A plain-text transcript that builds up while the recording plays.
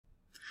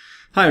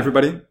Hi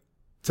everybody.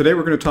 Today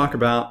we're going to talk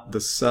about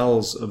the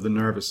cells of the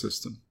nervous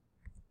system.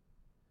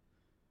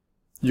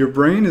 Your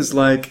brain is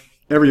like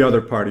every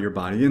other part of your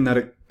body in that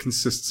it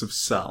consists of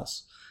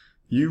cells.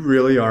 You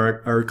really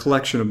are a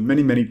collection of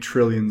many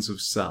trillions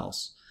of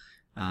cells.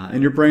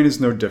 And your brain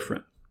is no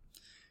different.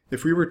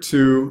 If we were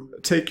to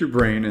take your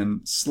brain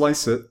and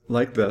slice it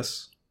like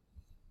this,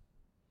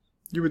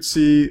 you would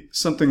see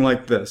something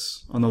like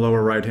this on the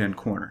lower right-hand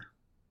corner.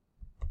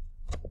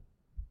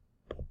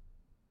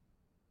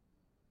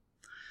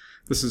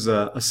 This is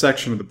a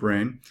section of the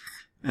brain,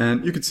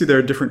 and you can see there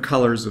are different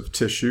colors of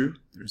tissue.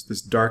 There's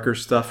this darker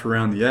stuff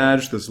around the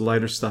edge, there's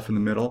lighter stuff in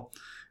the middle.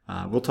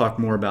 We'll talk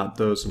more about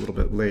those a little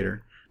bit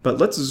later. But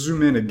let's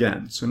zoom in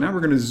again. So now we're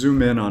going to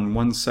zoom in on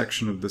one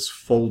section of this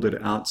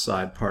folded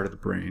outside part of the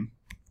brain.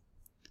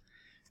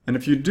 And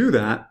if you do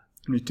that,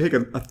 and you take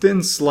a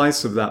thin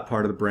slice of that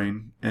part of the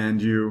brain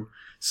and you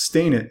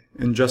stain it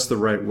in just the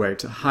right way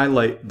to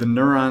highlight the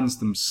neurons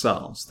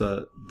themselves,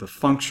 the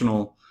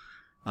functional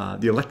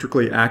the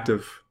electrically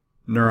active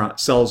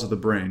cells of the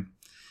brain,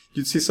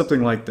 you'd see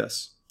something like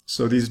this.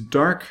 So these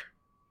dark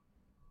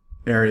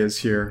areas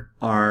here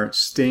are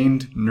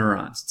stained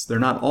neurons. They're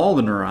not all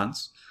the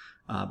neurons,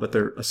 but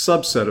they're a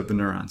subset of the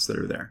neurons that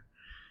are there.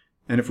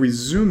 And if we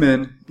zoom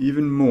in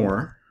even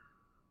more,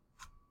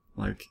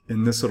 like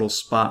in this little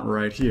spot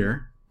right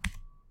here,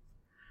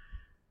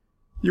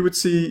 you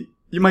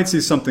might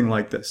see something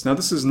like this. Now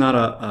this is not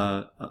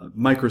a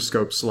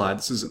microscope slide.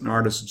 This is an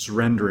artist's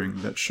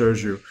rendering that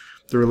shows you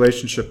the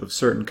relationship of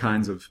certain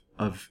kinds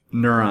of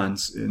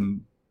neurons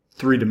in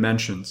 3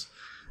 dimensions.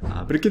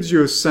 But it gives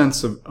you a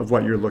sense of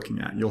what you're looking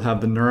at. You'll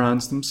have the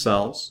neurons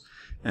themselves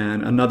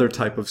and another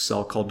type of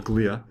cell called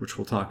glia, which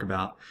we'll talk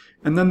about.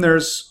 And then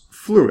there's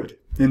fluid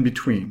in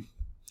between.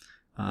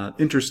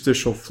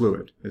 Interstitial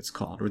fluid, it's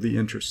called, or the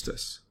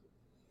interstice.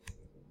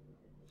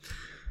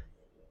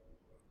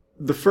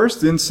 The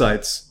first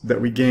insights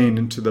that we gained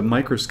into the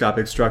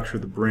microscopic structure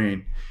of the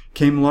brain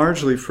came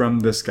largely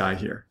from this guy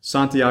here,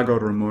 Santiago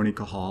Ramón y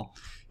Cajal.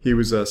 He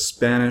was a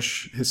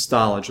Spanish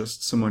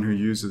histologist, someone who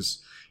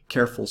uses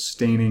careful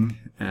staining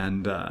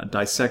and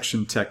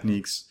dissection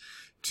techniques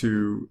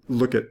to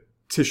look at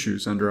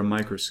tissues under a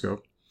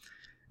microscope.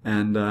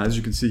 And as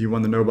you can see, he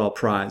won the Nobel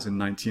Prize in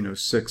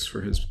 1906 for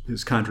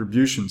his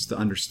contributions to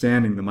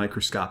understanding the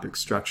microscopic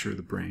structure of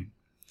the brain.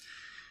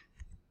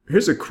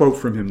 Here's a quote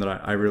from him that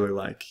I really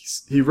like.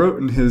 He wrote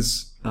in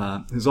his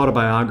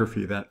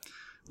autobiography that,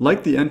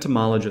 "Like the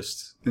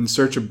entomologist in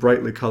search of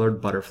brightly colored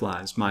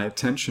butterflies, my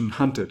attention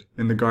hunted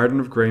in the garden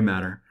of gray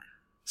matter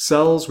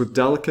cells with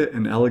delicate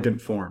and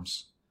elegant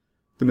forms,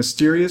 the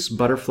mysterious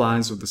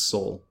butterflies of the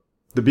soul,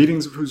 the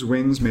beatings of whose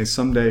wings may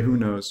someday, who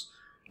knows,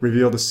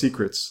 reveal the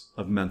secrets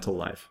of mental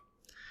life."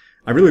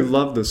 I really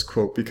love this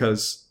quote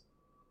because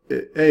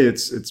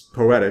it's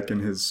poetic in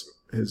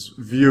his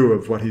view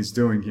of what he's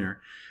doing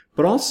here,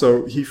 but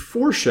also he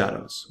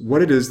foreshadows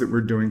what it is that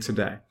we're doing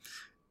today.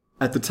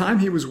 At the time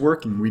he was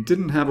working, we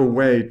didn't have a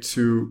way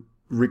to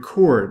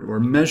record or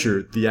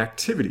measure the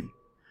activity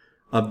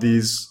of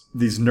these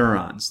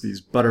neurons,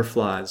 these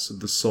butterflies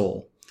of the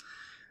soul.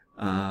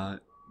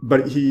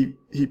 But he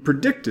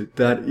predicted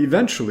that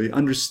eventually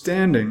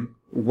understanding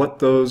what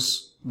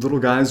those little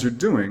guys are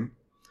doing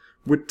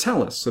would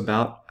tell us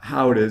about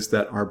how it is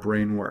that our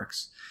brain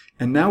works.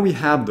 And now we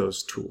have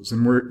those tools,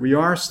 and we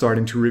are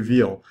starting to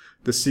reveal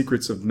the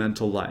secrets of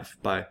mental life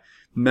by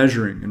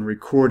measuring and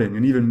recording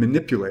and even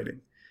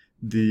manipulating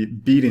the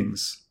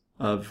beatings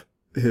of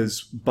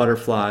his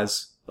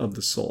butterflies of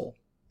the soul.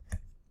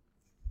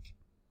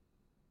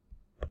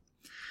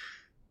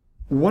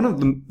 One of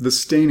the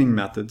staining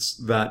methods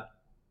that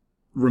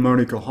Ramón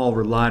y Cajal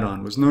relied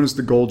on was known as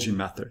the Golgi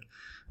method,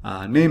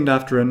 named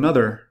after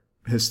another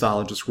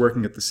histologist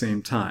working at the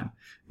same time,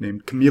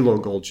 named Camillo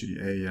Golgi,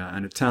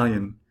 an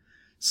Italian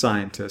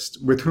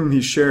scientist with whom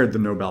he shared the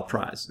Nobel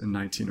Prize in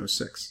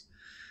 1906.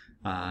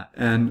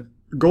 And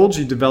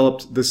Golgi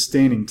developed this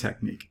staining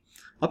technique.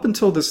 Up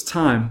until this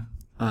time,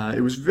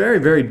 it was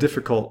very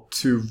difficult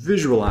to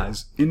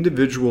visualize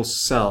individual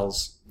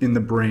cells in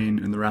the brain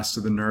and the rest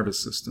of the nervous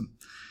system.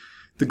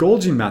 The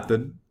Golgi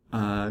method,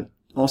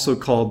 also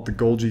called the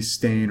Golgi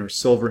stain or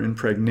silver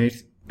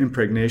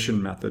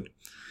impregnation method,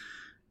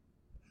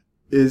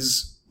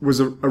 was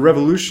a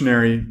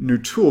revolutionary new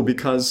tool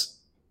because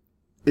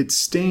it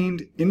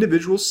stained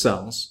individual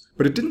cells,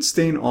 but it didn't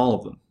stain all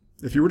of them.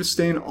 If you were to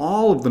stain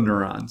all of the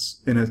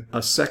neurons in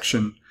a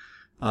section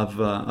of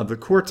the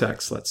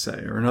cortex, let's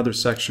say, or another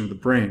section of the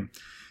brain,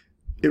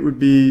 it would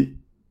be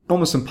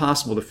almost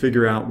impossible to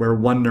figure out where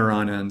one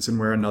neuron ends and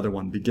where another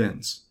one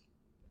begins.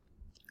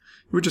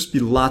 It would just be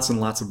lots and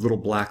lots of little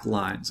black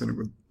lines, and it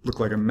would look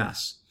like a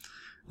mess.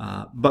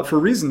 But for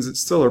reasons that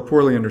still are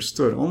poorly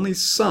understood, only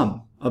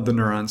some of the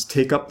neurons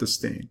take up the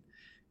stain.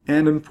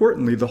 And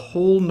importantly, the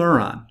whole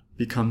neuron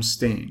becomes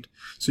stained.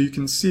 So you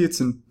can see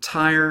its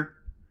entire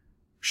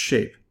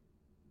shape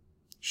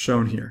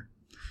shown here.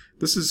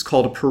 This is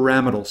called a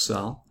pyramidal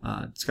cell.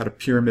 It's got a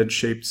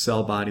pyramid-shaped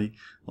cell body,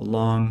 a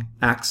long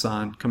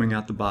axon coming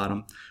out the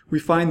bottom. We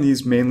find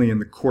these mainly in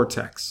the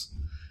cortex.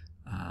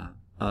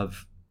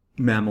 of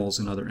mammals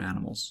and other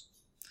animals.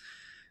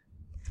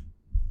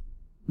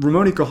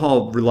 Ramon y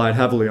Cajal relied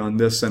heavily on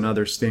this and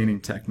other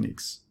staining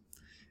techniques,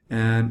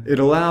 and it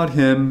allowed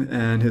him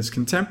and his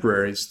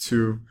contemporaries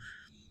to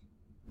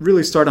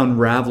really start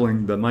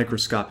unraveling the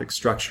microscopic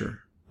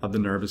structure of the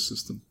nervous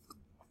system.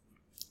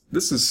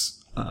 This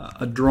is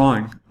a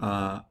drawing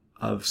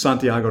of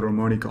Santiago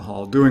Ramon y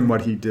Cajal doing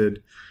what he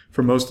did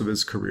for most of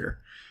his career,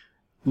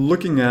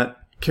 looking at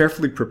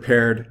carefully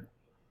prepared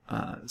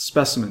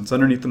specimens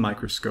underneath the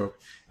microscope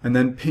and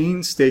then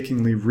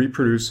painstakingly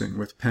reproducing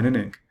with pen and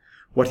ink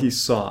what he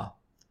saw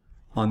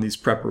on these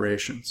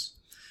preparations.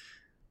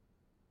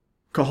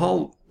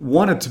 Cajal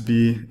wanted to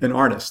be an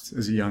artist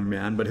as a young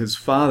man, but his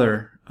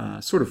father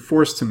sort of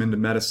forced him into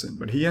medicine.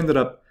 But he ended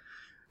up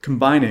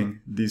combining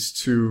these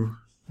two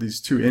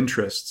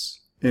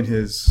interests in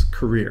his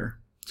career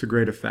to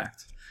great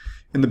effect.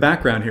 In the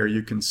background here,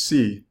 you can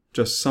see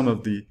just some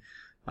of the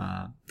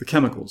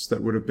chemicals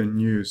that would have been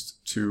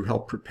used to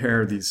help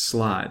prepare these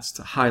slides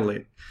to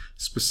highlight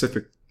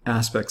specific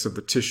aspects of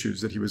the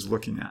tissues that he was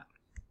looking at.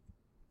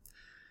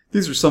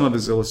 These are some of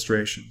his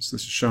illustrations.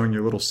 This is showing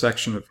you a little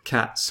section of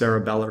cat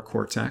cerebellar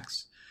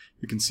cortex.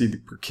 You can see the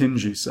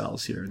Purkinje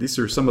cells here. These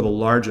are some of the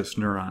largest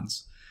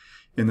neurons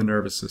in the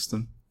nervous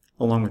system,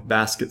 along with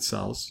basket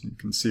cells. You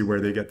can see where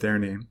they get their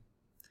name.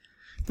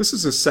 This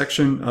is a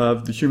section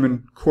of the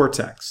human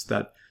cortex,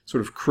 that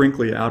sort of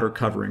crinkly outer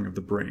covering of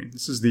the brain.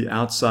 This is the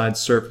outside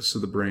surface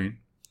of the brain.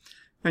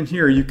 And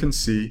here you can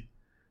see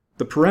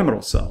the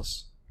pyramidal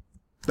cells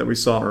that we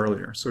saw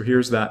earlier. So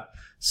here's that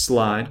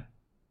slide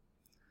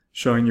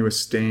showing you a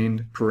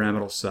stained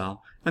pyramidal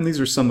cell. And these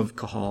are some of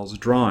Cajal's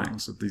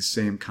drawings of these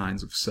same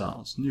kinds of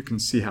cells. And you can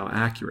see how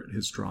accurate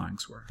his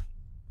drawings were.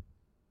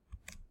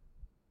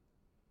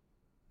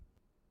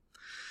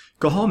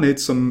 Cajal made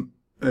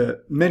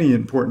many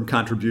important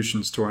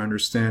contributions to our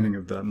understanding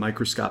of the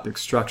microscopic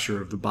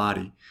structure of the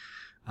body,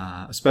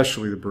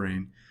 especially the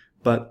brain.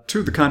 But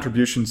two of the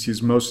contributions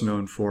he's most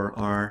known for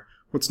are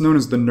what's known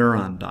as the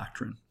neuron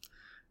doctrine.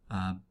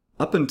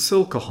 Up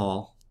until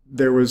Cajal,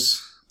 there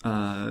was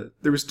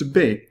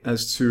debate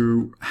as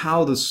to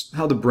how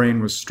the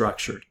brain was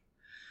structured.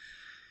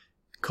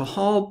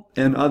 Cajal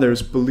and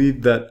others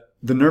believed that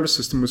the nervous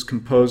system was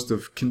composed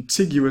of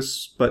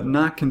contiguous but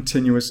not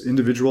continuous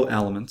individual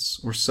elements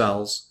or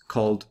cells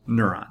called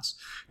neurons.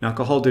 Now,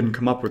 Cajal didn't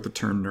come up with the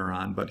term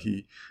neuron, but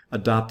he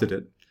adopted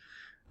it.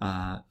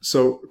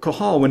 So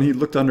Cajal, when he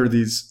looked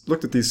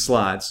at these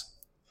slides,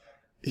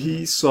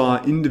 he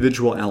saw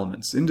individual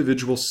elements,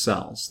 individual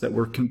cells that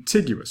were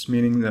contiguous,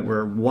 meaning that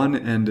where one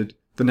ended,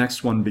 the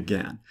next one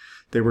began.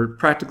 They were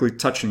practically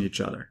touching each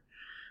other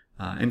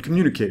and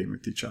communicating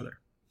with each other.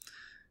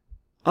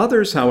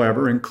 Others,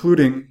 however,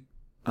 including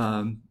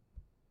Camillo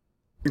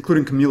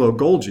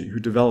Golgi, who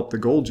developed the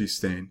Golgi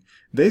stain,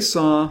 they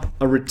saw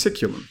a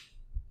reticulum.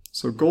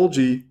 So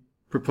Golgi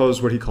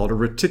proposed what he called a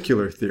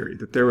reticular theory,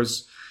 that there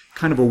was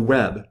kind of a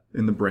web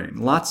in the brain,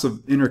 lots of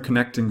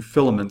interconnecting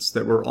filaments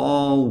that were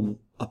all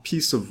a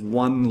piece of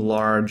one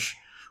large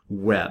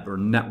web or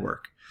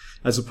network,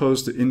 as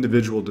opposed to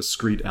individual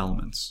discrete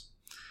elements.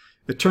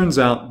 It turns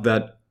out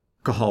that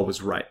Cajal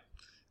was right.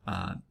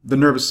 The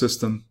nervous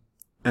system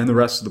and the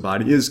rest of the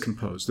body is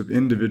composed of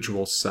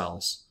individual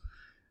cells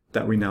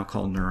that we now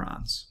call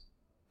neurons.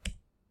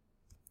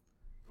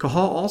 Cajal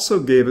also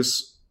gave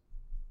us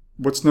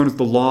what's known as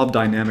the law of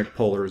dynamic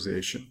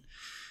polarization.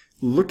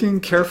 Looking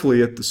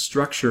carefully at the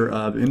structure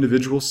of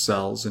individual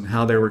cells and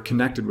how they were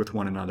connected with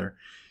one another,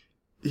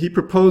 he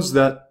proposed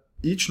that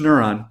each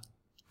neuron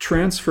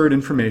transferred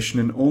information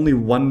in only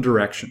one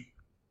direction,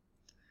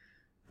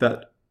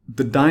 that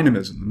the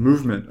dynamism, the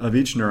movement of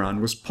each neuron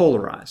was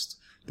polarized.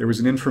 There was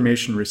an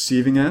information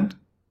receiving end,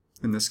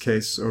 in this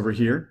case over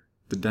here,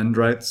 the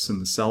dendrites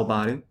and the cell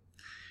body,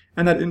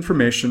 and that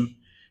information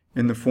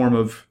in the form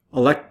of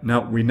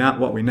what we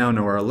now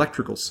know are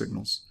electrical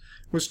signals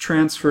was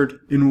transferred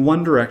in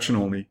one direction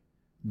only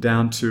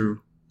down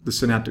to the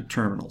synaptic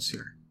terminals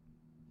here.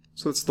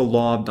 So it's the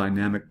law of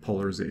dynamic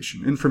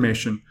polarization.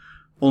 Information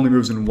only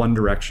moves in one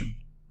direction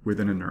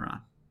within a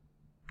neuron.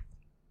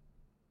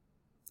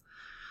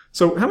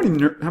 So how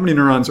many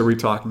neurons are we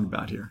talking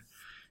about here?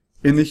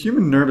 In the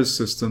human nervous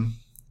system,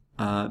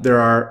 there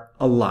are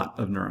a lot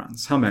of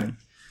neurons. How many?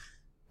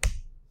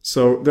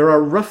 So there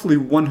are roughly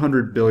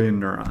 100 billion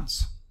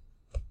neurons.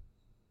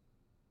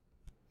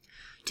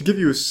 To give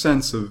you a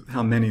sense of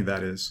how many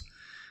that is,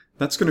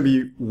 that's going to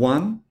be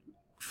 1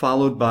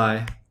 followed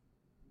by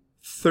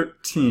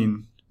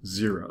 13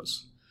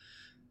 zeros.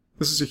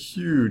 This is a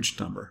huge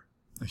number,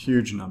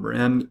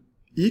 and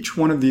each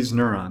one of these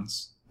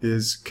neurons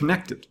is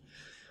connected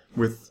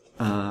with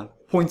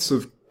points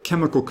of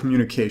chemical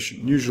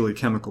communication, usually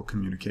chemical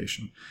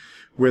communication,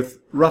 with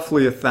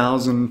roughly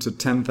 1,000 to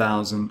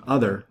 10,000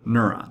 other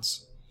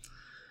neurons.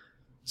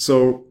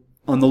 So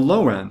on the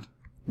low end,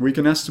 we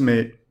can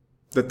estimate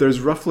that there's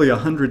roughly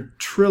 100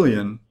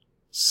 trillion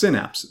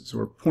synapses,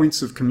 or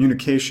points of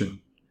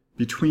communication,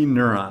 between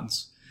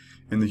neurons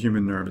in the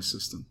human nervous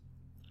system.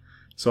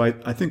 So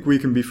I think we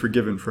can be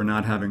forgiven for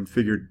not having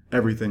figured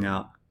everything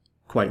out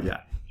quite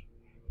yet.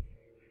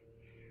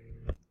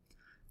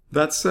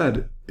 That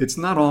said, it's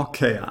not all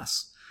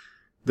chaos.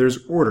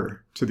 There's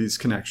order to these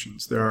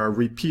connections. There are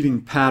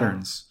repeating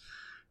patterns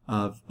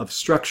of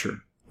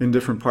structure in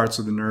different parts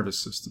of the nervous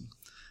system.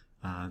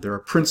 There are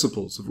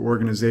principles of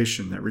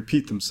organization that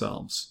repeat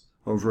themselves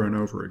over and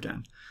over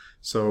again.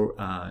 So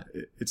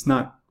it's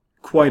not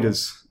quite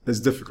as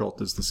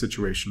difficult as the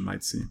situation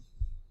might seem.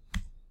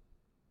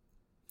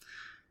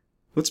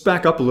 Let's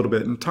back up a little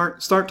bit and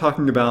start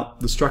talking about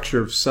the structure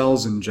of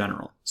cells in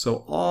general.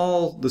 So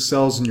all the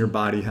cells in your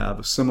body have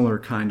a similar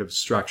kind of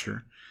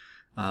structure.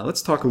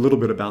 Let's talk a little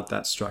bit about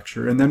that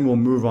structure, and then we'll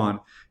move on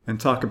and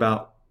talk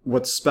about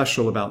what's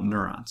special about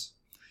neurons.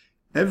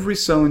 Every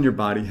cell in your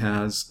body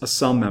has a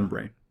cell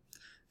membrane.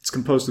 It's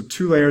composed of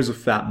 2 layers of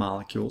fat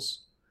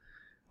molecules.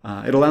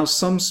 It allows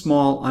some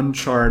small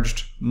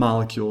uncharged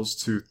molecules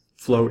to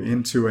flow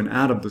into and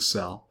out of the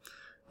cell.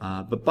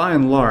 But by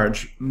and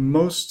large,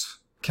 most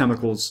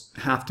chemicals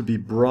have to be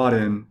brought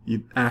in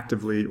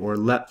actively or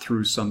let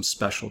through some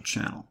special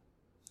channel.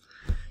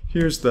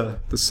 Here's the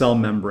cell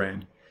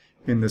membrane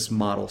in this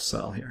model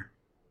cell here.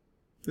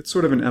 It's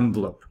sort of an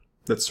envelope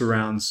that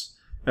surrounds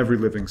every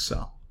living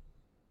cell.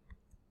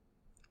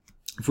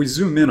 If we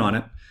zoom in on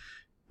it,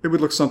 it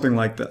would look something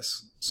like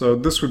this. So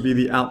this would be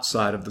the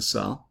outside of the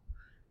cell,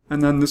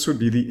 and then this would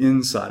be the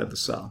inside of the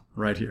cell,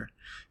 right here.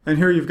 And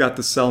here you've got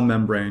the cell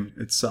membrane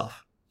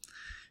itself.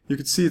 You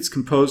can see it's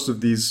composed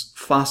of these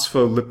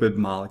phospholipid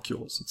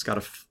molecules. It's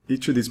got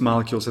each of these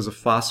molecules has a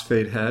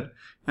phosphate head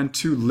and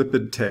 2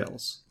 lipid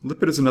tails.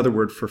 Lipid is another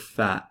word for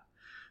fat.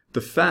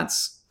 The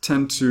fats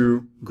tend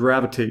to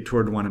gravitate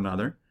toward one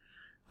another.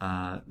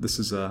 And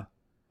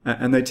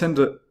they tend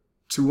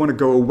to want to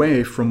go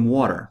away from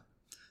water.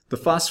 The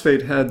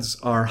phosphate heads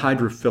are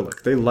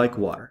hydrophilic. They like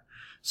water.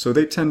 So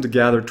they tend to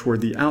gather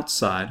toward the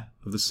outside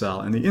of the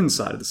cell and the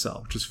inside of the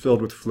cell, which is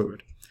filled with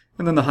fluid.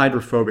 And then the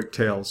hydrophobic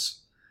tails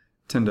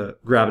tend to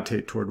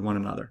gravitate toward one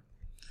another.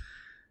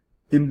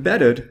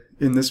 Embedded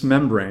in this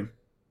membrane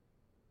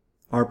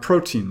are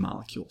protein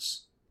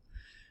molecules.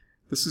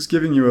 This is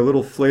giving you a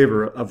little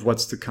flavor of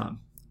what's to come.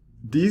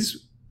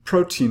 These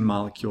protein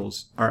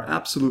molecules are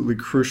absolutely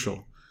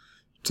crucial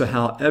to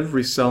how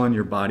every cell in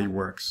your body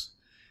works,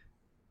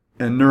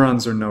 and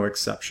neurons are no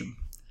exception.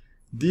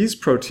 These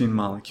protein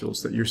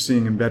molecules that you're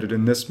seeing embedded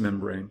in this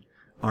membrane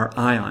are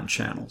ion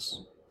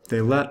channels.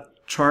 They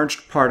let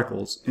charged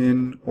particles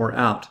in or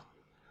out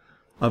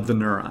of the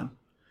neuron,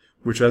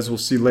 which, as we'll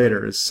see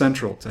later, is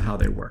central to how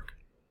they work.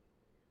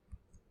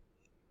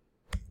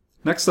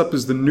 Next up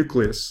is the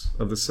nucleus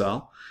of the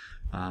cell.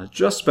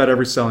 Just about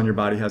every cell in your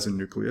body has a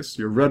nucleus.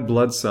 Your red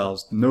blood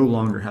cells no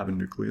longer have a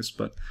nucleus,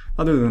 but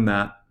other than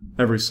that,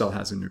 every cell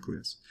has a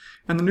nucleus.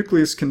 And the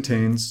nucleus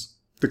contains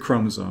the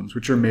chromosomes,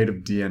 which are made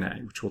of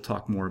DNA, which we'll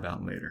talk more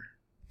about later.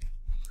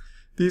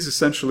 These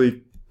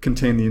essentially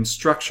contain the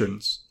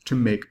instructions to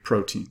make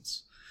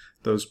proteins.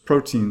 Those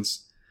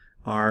proteins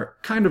are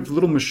kind of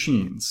little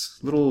machines,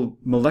 little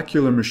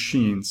molecular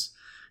machines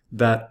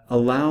that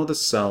allow the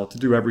cell to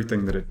do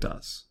everything that it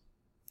does.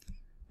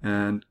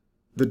 And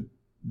the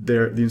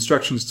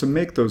instructions to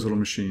make those little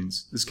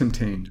machines is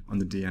contained on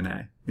the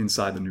DNA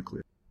inside the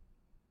nucleus.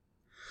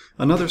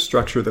 Another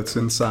structure that's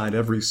inside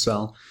every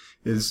cell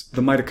is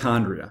the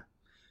mitochondria.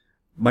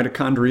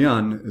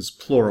 Mitochondrion is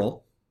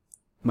plural.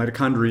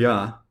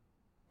 Mitochondrion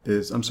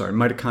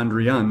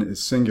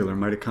is singular.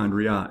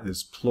 Mitochondria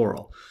is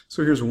plural.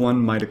 So here's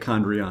one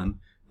mitochondrion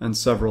and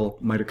several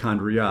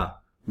mitochondria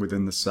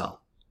within the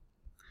cell.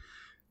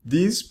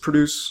 These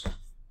produce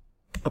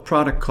a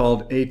product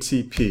called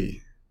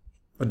ATP,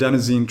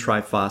 adenosine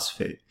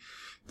triphosphate.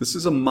 This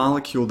is a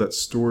molecule that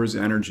stores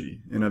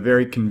energy in a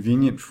very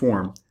convenient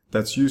form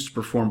that's used to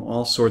perform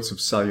all sorts of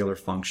cellular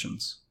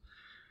functions.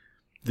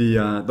 The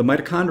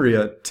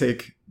mitochondria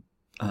take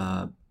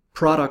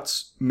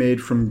products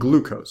made from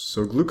glucose.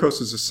 So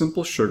glucose is a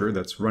simple sugar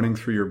that's running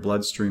through your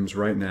bloodstreams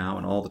right now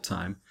and all the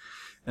time.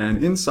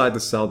 And inside the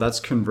cell, that's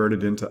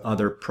converted into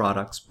other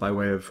products by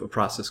way of a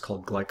process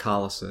called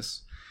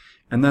glycolysis.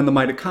 And then the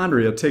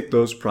mitochondria take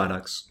those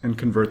products and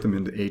convert them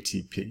into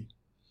ATP.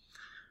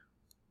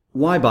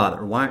 Why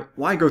bother?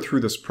 Why go through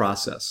this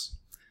process?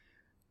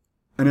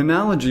 An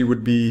analogy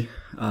would be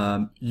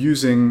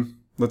using,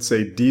 let's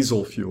say,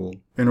 diesel fuel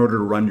in order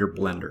to run your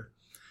blender.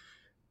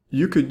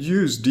 You could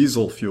use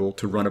diesel fuel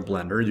to run a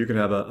blender. You could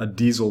have a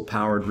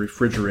diesel-powered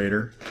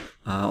refrigerator.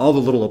 All the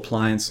little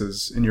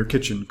appliances in your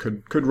kitchen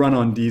could run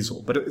on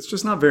diesel, but it's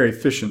just not very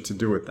efficient to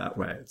do it that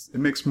way. It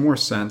makes more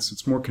sense,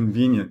 it's more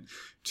convenient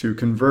to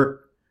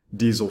convert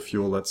diesel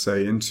fuel, let's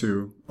say,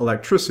 into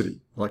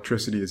electricity.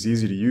 Electricity is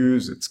easy to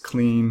use, it's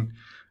clean,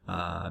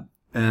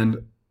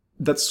 and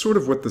that's sort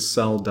of what the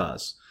cell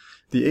does.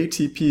 The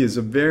ATP is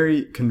a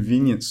very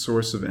convenient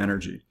source of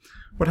energy.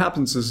 What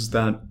happens is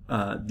that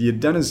the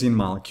adenosine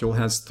molecule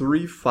has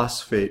 3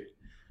 phosphate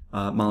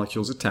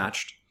molecules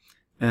attached,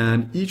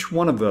 and each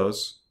one of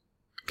those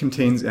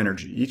contains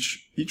energy.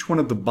 Each one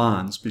of the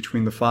bonds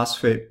between the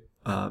phosphate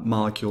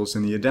molecules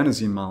and the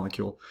adenosine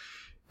molecule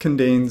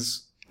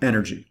contains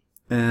energy.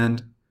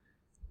 And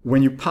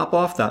when you pop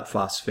off that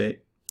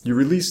phosphate, you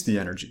release the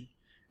energy.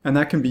 And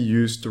that can be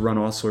used to run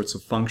all sorts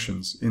of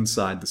functions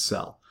inside the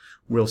cell.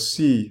 We'll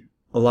see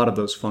a lot of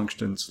those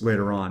functions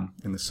later on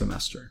in the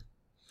semester.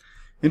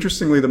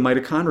 Interestingly, the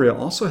mitochondria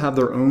also have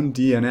their own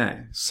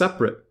DNA,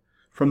 separate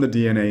from the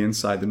DNA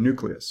inside the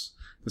nucleus.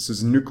 This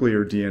is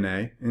nuclear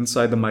DNA.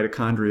 Inside the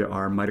mitochondria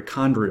are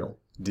mitochondrial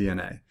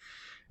DNA.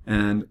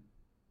 And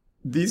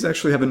these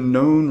actually have a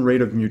known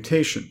rate of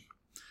mutation.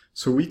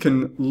 So we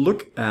can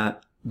look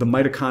at the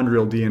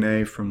mitochondrial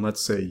DNA from,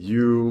 let's say,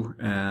 you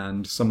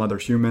and some other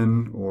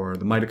human, or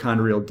the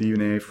mitochondrial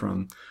DNA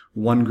from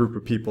one group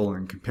of people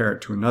and compare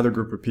it to another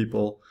group of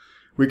people.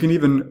 We can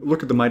even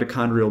look at the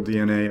mitochondrial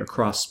DNA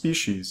across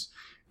species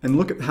and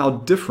look at how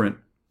different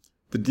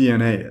the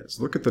DNA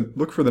is.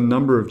 Look for the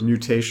number of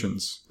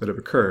mutations that have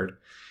occurred,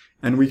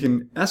 and we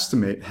can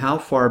estimate how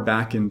far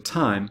back in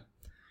time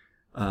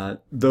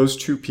those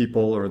two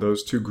people, or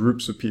those two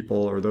groups of people,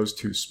 or those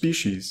two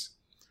species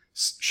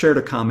shared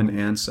a common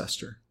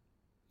ancestor.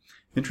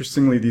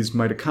 Interestingly, these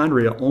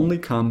mitochondria only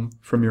come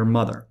from your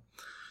mother.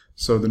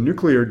 So the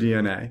nuclear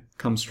DNA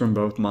comes from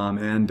both mom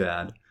and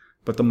dad,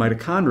 but the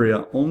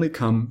mitochondria only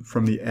come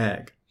from the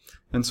egg.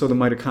 And so the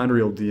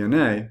mitochondrial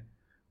DNA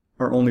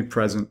are only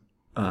present,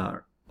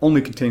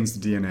 only contains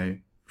the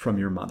DNA from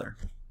your mother.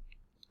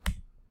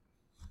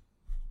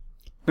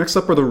 Next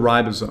up are the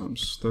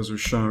ribosomes. Those are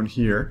shown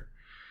here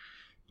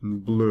in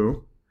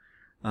blue.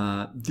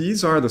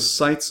 These are the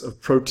sites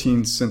of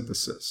protein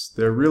synthesis.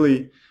 They're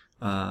really,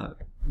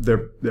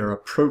 they're a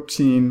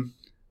protein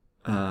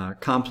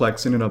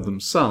complex in and of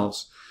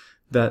themselves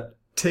that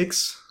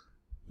takes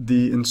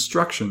the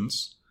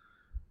instructions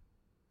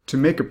to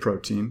make a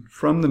protein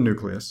from the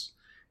nucleus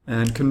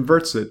and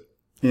converts it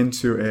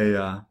into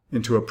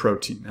a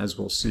protein, as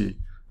we'll see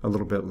a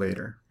little bit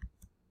later.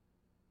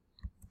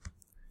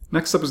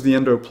 Next up is the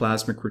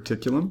endoplasmic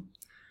reticulum.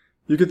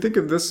 You could think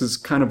of this as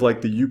kind of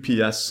like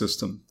the UPS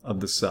system of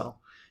the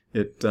cell.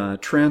 It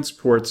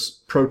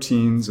transports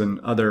proteins and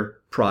other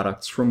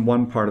products from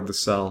one part of the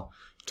cell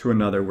to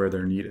another where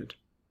they're needed.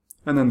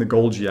 And then the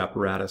Golgi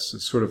apparatus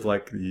is sort of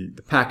like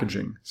the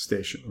packaging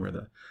station where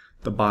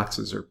the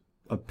boxes are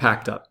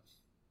packed up.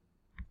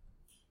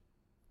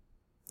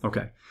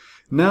 Okay,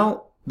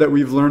 now that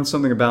we've learned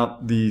something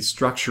about the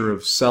structure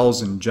of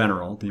cells in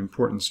general, the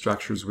important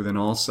structures within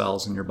all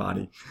cells in your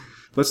body,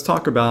 let's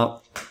talk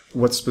about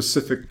what's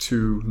specific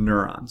to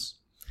neurons.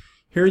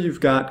 Here you've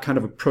got kind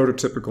of a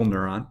prototypical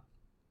neuron.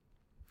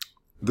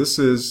 This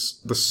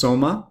is the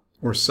soma,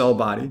 or cell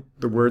body.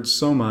 The word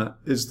soma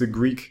is the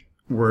Greek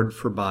word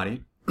for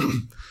body.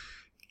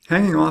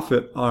 Hanging off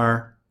it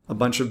are a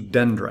bunch of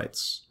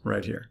dendrites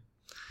right here.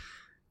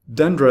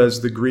 Dendra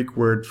is the Greek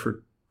word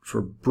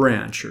for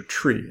branch or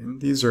tree,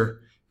 and these are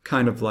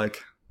kind of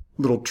like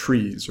little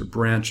trees or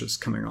branches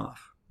coming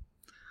off.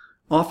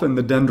 Often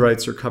the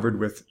dendrites are covered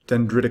with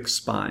dendritic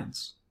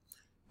spines.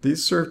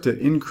 These serve to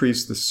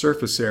increase the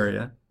surface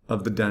area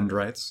of the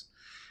dendrites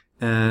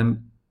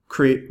and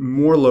create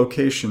more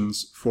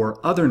locations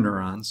for other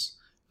neurons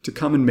to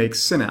come and make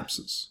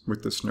synapses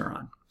with this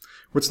neuron.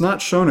 What's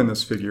not shown in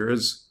this figure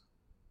is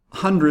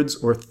hundreds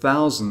or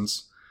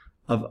thousands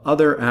of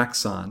other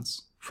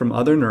axons from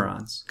other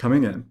neurons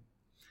coming in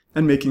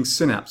and making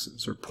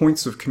synapses or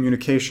points of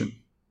communication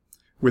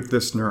with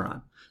this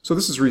neuron. So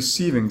this is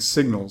receiving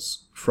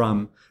signals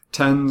from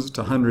tens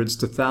to hundreds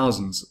to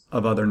thousands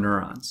of other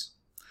neurons.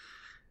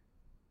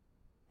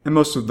 And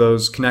most of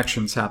those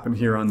connections happen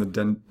here on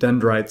the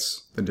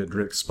dendrites, the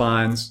dendritic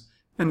spines,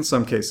 and in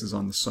some cases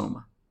on the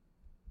soma.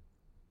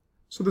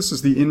 So this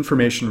is the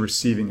information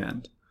receiving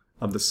end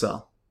of the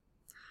cell.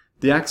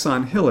 The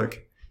axon hillock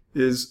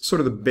is sort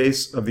of the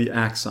base of the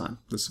axon,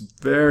 this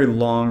very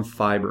long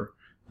fiber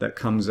that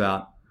comes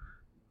out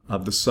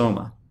of the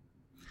soma.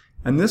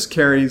 And this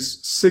carries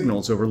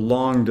signals over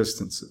long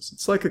distances.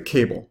 It's like a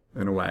cable,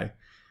 in a way,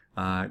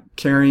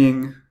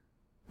 carrying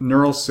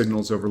neural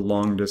signals over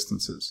long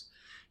distances.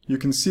 You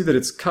can see that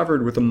it's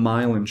covered with a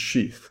myelin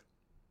sheath.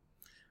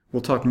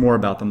 We'll talk more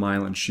about the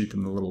myelin sheath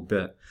in a little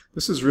bit.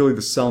 This is really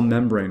the cell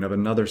membrane of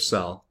another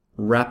cell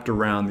wrapped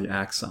around the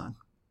axon.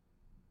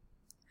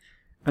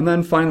 And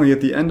then finally,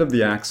 at the end of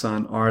the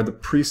axon are the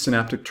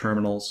presynaptic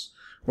terminals,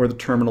 or the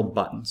terminal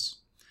buttons,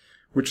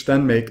 which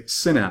then make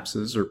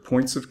synapses, or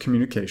points of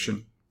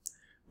communication,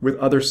 with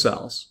other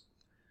cells.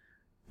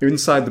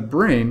 Inside the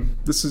brain,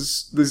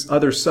 these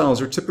other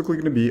cells are typically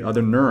going to be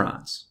other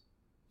neurons.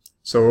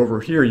 So over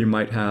here you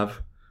might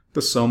have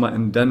the soma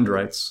and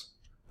dendrites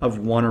of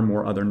one or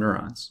more other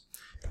neurons.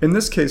 In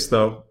this case,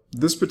 though,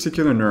 this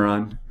particular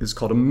neuron is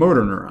called a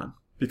motor neuron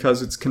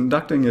because it's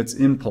conducting its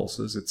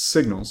impulses, its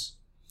signals,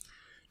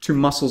 to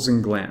muscles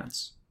and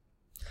glands.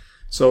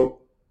 So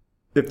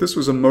if this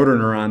was a motor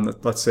neuron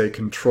that, let's say,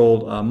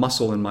 controlled a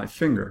muscle in my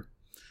finger,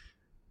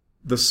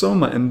 the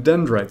soma and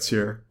dendrites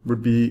here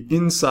would be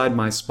inside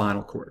my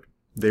spinal cord.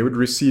 They would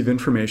receive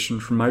information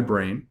from my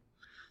brain,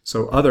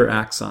 so other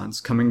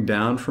axons coming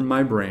down from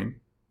my brain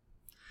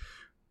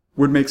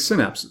would make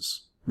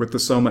synapses with the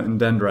soma and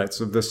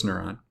dendrites of this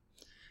neuron.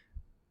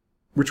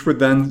 which would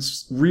then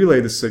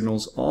relay the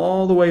signals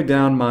all the way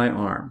down my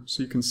arm.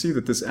 So you can see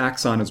that this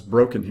axon is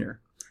broken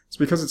here. It's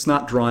because it's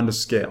not drawn to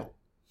scale.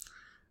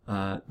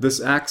 This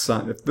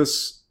axon, if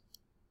this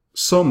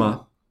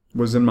soma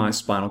was in my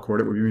spinal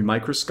cord, it would be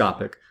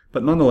microscopic,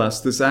 but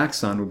nonetheless, this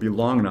axon would be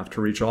long enough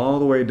to reach all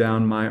the way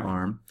down my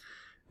arm,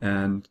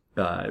 and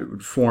it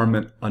would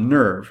form a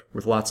nerve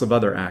with lots of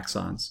other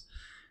axons.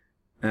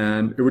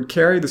 And it would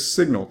carry the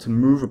signal to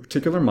move a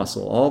particular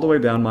muscle all the way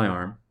down my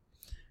arm,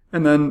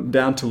 and then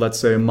down to, let's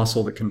say, a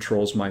muscle that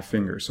controls my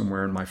finger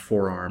somewhere in my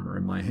forearm or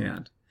in my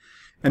hand.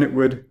 And it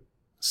would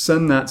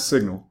send that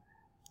signal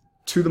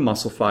to the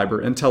muscle fiber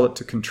and tell it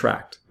to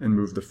contract and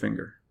move the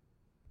finger.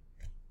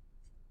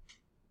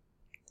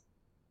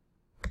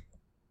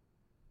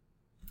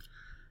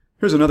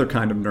 Here's another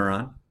kind of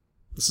neuron.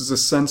 This is a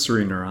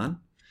sensory neuron.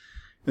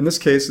 In this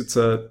case, it's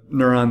a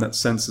neuron that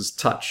senses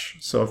touch.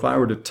 So if I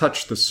were to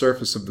touch the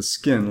surface of the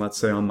skin, let's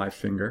say on my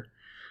finger,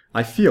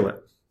 I feel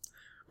it.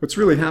 What's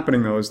really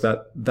happening, though, is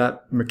that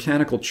that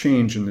mechanical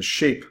change in the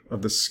shape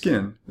of the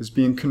skin is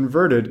being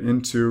converted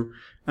into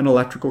an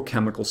electrical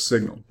chemical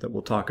signal that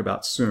we'll talk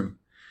about soon,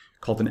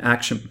 called an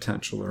action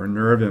potential or a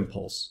nerve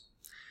impulse.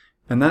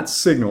 And that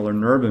signal or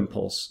nerve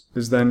impulse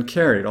is then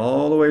carried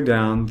all the way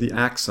down the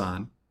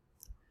axon,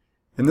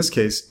 in this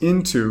case,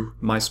 into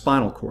my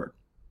spinal cord.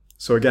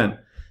 So again,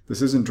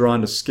 this isn't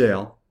drawn to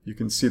scale. You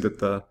can see that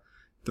the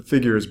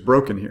figure is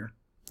broken here.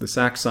 This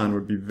axon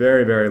would be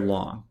very, very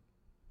long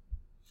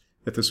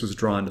if this was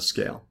drawn to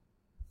scale.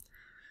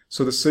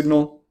 So the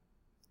signal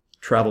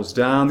travels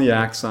down the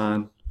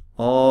axon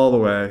all the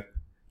way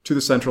to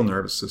the central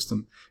nervous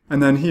system.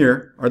 And then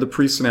here are the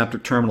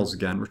presynaptic terminals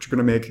again, which are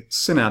going to make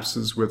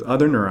synapses with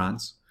other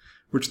neurons,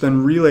 which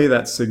then relay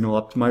that signal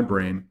up to my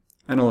brain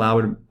and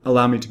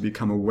allow me to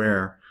become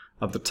aware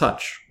of the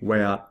touch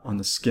way out on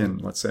the skin,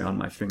 let's say on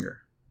my finger.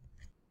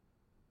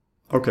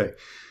 Okay,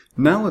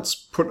 now let's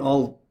put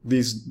all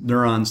these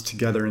neurons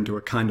together into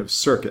a kind of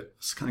circuit,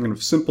 a kind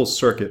of simple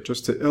circuit,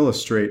 just to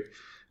illustrate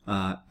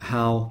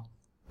how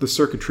the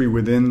circuitry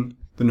within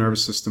the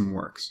nervous system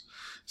works.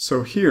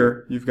 So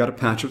here you've got a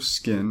patch of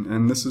skin,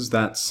 and this is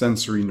that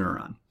sensory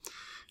neuron.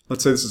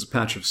 Let's say this is a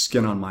patch of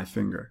skin on my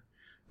finger.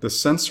 The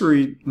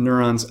sensory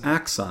neuron's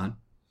axon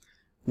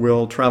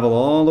will travel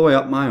all the way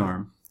up my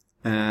arm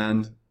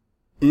and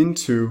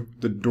into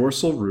the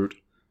dorsal root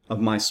of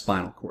my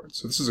spinal cord.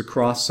 So this is a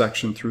cross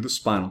section through the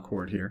spinal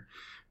cord here.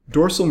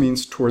 Dorsal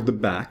means toward the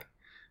back.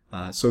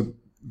 So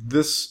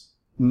this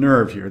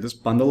nerve here, this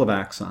bundle of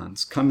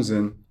axons, comes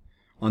in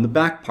on the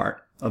back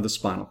part of the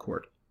spinal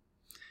cord.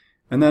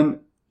 And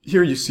then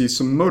here you see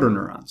some motor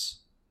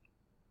neurons.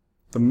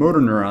 The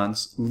motor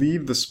neurons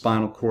leave the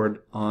spinal cord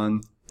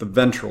on the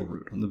ventral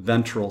root, on the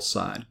ventral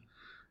side.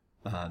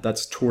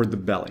 That's toward the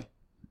belly.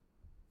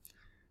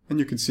 And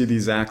you can see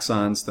these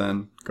axons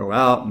then go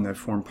out and they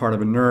form part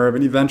of a nerve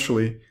and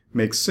eventually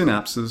make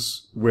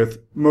synapses with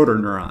motor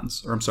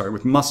neurons, or I'm sorry,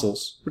 with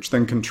muscles, which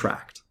then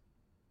contract.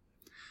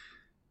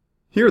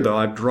 Here, though,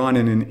 I've drawn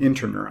in an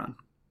interneuron.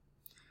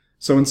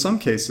 So in some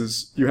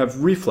cases, you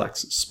have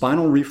reflexes,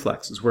 spinal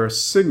reflexes, where a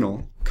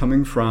signal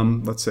coming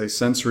from, let's say,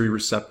 sensory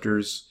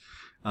receptors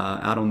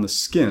out on the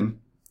skin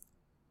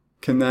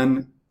can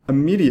then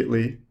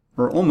immediately,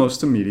 or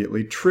almost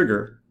immediately,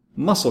 trigger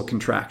muscle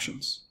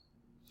contractions.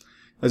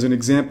 As an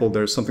example,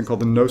 there's something called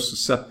the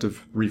nociceptive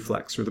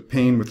reflex, or the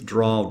pain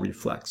withdrawal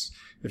reflex.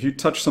 If you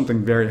touch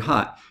something very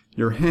hot,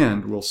 your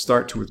hand will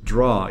start to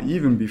withdraw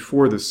even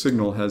before the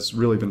signal has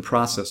really been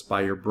processed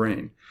by your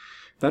brain.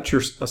 That's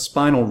a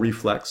spinal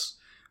reflex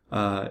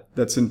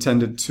that's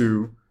intended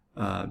to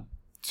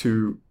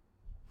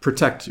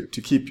protect you,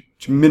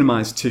 to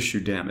minimize tissue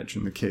damage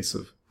in the case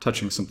of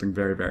touching something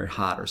very, very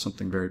hot or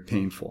something very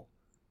painful.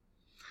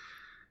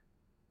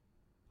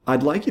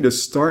 I'd like you to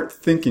start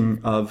thinking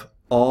of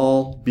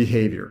all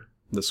behavior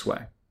this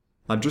way.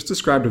 I've just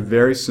described a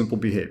very simple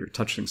behavior,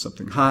 touching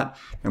something hot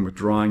and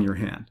withdrawing your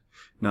hand.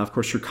 Now, of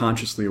course, you're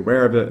consciously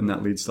aware of it, and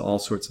that leads to all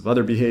sorts of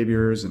other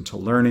behaviors and to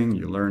learning.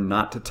 You learn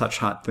not to touch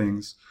hot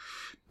things.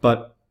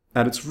 But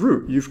at its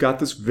root, you've got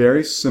this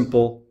very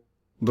simple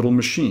little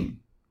machine.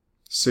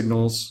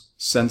 Signals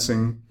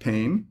sensing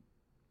pain,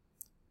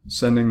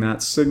 sending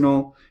that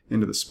signal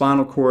into the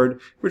spinal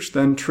cord, which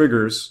then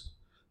triggers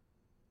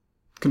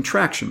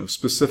contraction of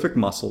specific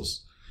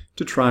muscles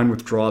to try and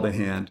withdraw the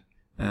hand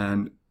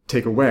and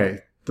take away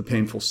the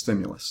painful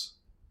stimulus.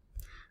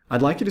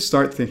 I'd like you to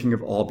start thinking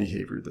of all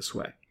behavior this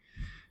way.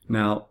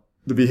 Now,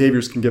 the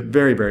behaviors can get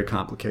very, very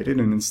complicated,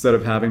 and instead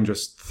of having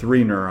just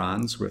 3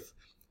 neurons with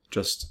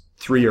just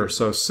 3 or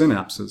so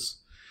synapses,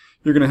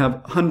 you're going to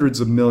have hundreds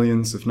of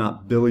millions, if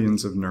not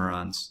billions, of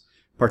neurons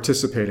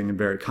participating in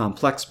very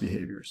complex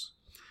behaviors.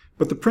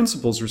 But the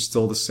principles are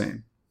still the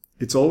same.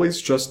 It's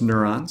always just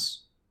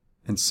neurons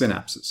and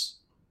synapses.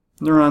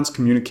 Neurons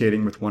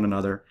communicating with one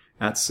another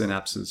at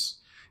synapses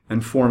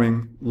and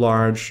forming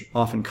large,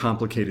 often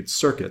complicated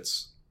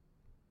circuits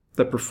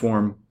that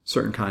perform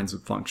certain kinds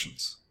of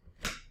functions.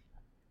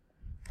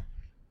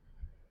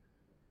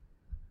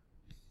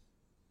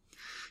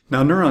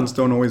 Now, neurons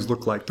don't always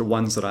look like the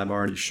ones that I've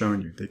already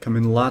shown you. They come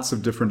in lots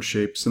of different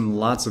shapes and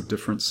lots of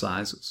different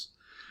sizes.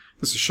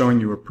 This is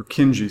showing you a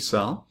Purkinje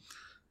cell.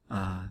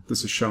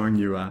 This is showing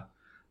you a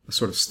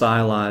sort of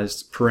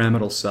stylized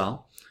pyramidal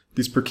cell.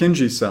 These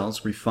Purkinje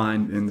cells we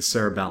find in the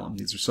cerebellum.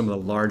 These are some of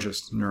the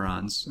largest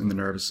neurons in the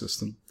nervous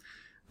system.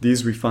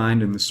 These we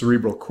find in the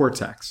cerebral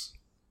cortex.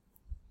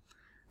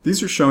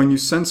 These are showing you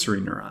sensory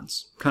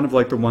neurons, kind of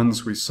like the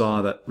ones we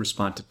saw that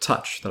respond to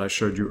touch that I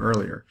showed you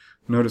earlier.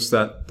 Notice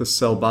that the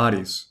cell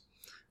bodies,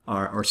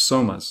 or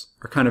somas,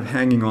 are kind of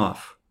hanging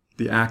off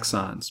the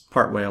axons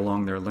partway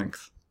along their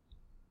length.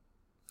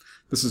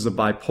 This is a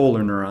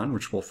bipolar neuron,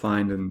 which we'll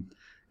find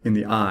in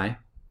the eye.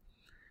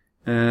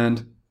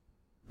 And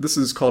this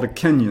is called a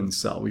Kenyan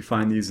cell. We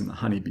find these in the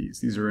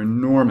honeybees. These are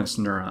enormous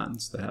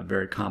neurons that have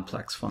very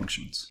complex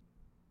functions.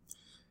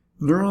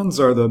 Neurons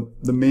are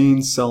the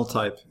main cell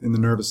type in the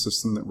nervous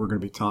system that we're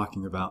going to be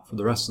talking about for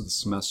the rest of the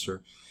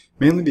semester,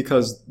 mainly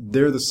because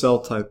they're the cell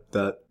type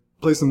that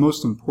plays the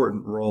most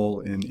important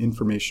role in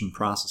information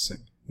processing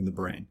in the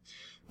brain.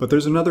 But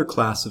there's another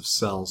class of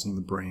cells in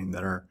the brain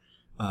that are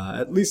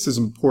at least as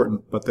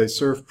important, but they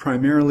serve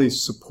primarily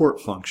support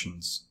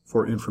functions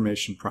for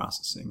information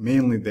processing.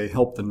 Mainly, they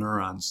help the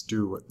neurons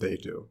do what they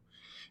do.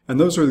 And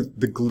those are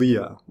the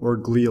glia, or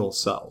glial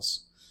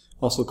cells,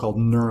 also called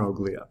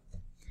neuroglia.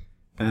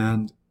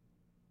 And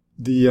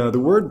the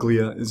word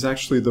glia is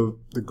actually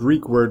the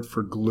Greek word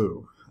for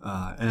glue.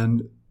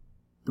 And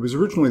it was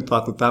originally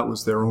thought that that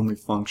was their only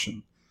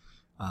function.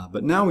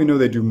 But now we know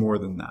they do more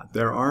than that.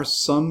 There are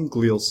some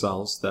glial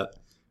cells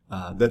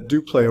that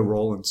do play a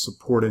role in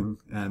supporting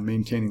and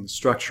maintaining the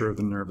structure of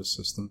the nervous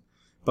system.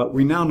 But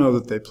we now know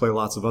that they play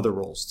lots of other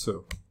roles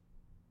too.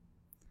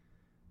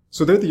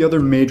 So they're the other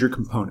major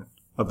component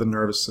of the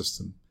nervous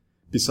system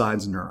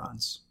besides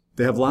neurons.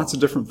 They have lots of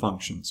different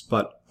functions,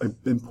 but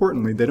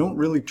importantly, they don't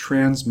really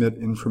transmit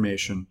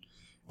information,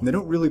 and they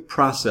don't really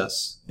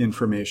process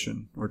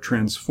information or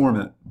transform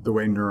it the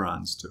way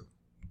neurons do.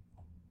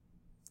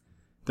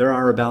 There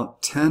are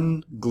about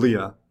 10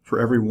 glia for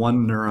every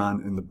one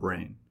neuron in the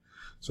brain.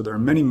 So there are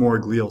many more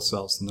glial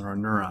cells than there are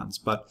neurons,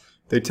 but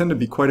they tend to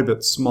be quite a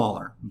bit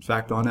smaller. In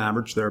fact, on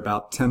average, they're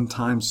about 10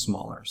 times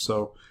smaller.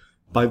 So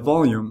by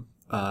volume,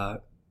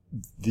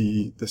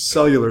 the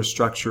cellular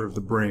structure of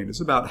the brain is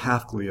about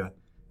half glia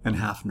and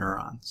half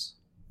neurons.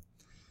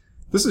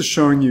 This is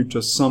showing you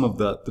just some of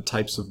the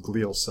types of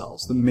glial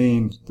cells, the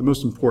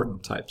most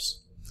important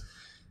types.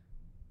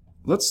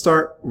 Let's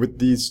start with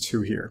these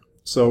two here.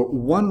 So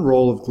one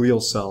role of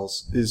glial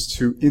cells is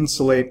to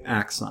insulate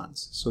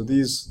axons. So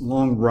these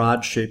long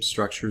rod-shaped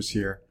structures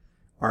here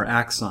are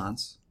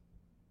axons.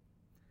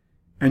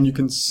 And you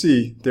can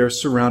see they're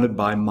surrounded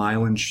by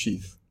myelin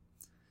sheath.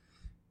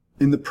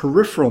 In the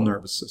peripheral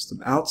nervous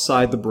system,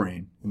 outside the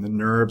brain, in the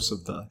nerves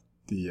of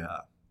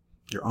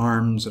your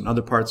arms and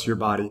other parts of your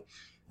body,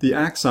 the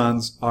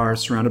axons are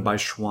surrounded by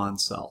Schwann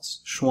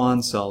cells.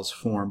 Schwann cells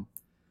form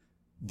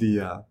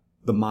the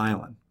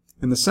myelin.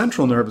 In the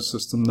central nervous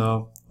system,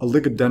 though,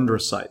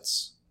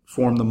 oligodendrocytes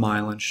form the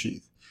myelin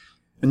sheath.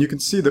 And you can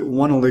see that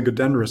one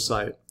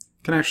oligodendrocyte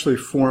can actually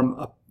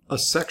form a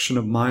section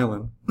of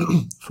myelin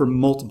for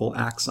multiple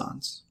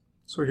axons.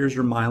 So here's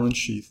your myelin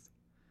sheath,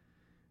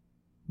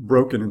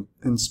 broken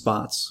in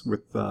spots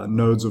with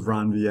nodes of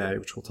Ranvier,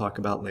 which we'll talk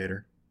about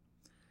later.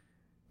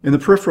 In the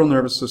peripheral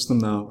nervous system,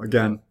 though,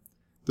 again,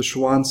 the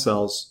Schwann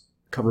cells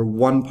cover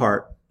one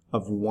part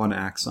of one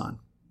axon.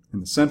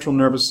 In the central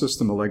nervous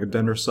system,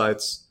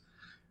 oligodendrocytes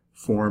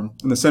form,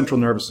 and the central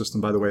nervous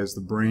system, by the way, is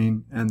the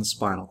brain and the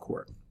spinal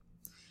cord.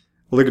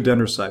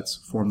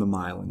 Oligodendrocytes form the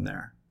myelin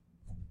there.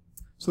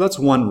 So that's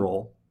one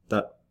role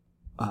that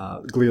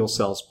glial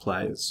cells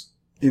play, is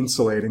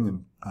insulating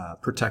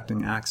and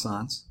protecting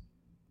axons.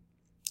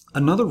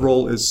 Another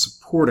role is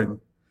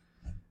supporting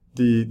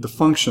the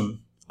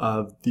function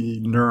of the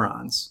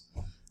neurons.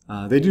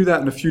 They do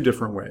that in a few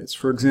different ways.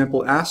 For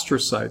example,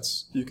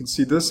 astrocytes, you can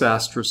see this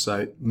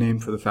astrocyte,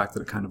 named for the fact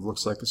that it kind of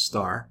looks like a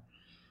star,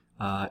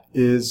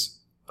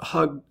 is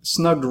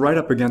snugged right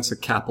up against a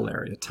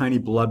capillary, a tiny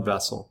blood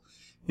vessel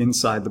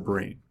inside the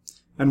brain.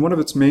 And one of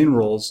its main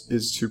roles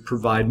is to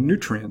provide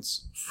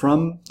nutrients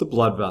from the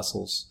blood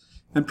vessels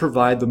and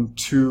provide them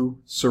to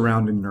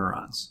surrounding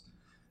neurons.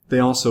 They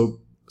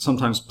also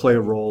sometimes play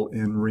a role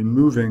in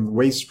removing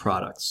waste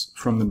products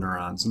from the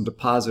neurons and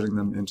depositing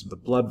them into the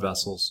blood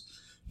vessels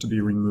to be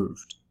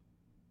removed.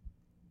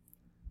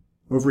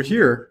 Over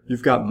here,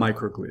 you've got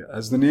microglia.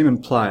 As the name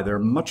implies, they're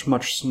much,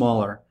 much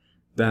smaller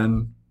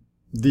than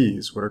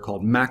these, what are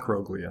called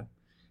macroglia.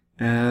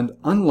 And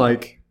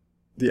unlike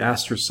the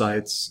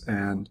astrocytes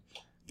and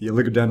the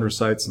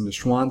oligodendrocytes and the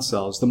Schwann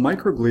cells, the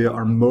microglia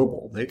are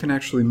mobile. They can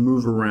actually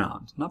move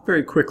around. Not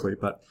very quickly,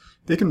 but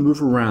they can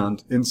move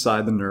around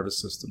inside the nervous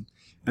system.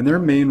 And their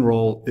main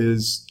role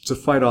is to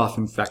fight off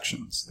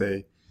infections.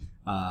 They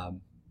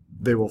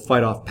will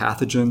fight off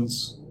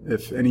pathogens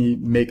if any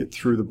make it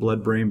through the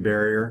blood-brain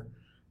barrier,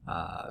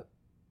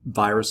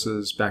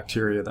 viruses,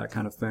 bacteria, that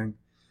kind of thing.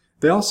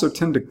 They also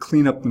tend to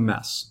clean up the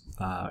mess.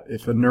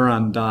 If a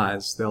neuron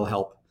dies, they'll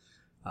help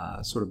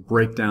sort of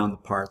break down the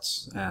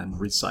parts and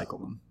recycle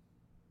them.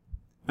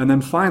 And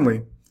then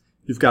finally,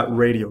 you've got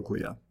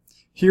radioglia.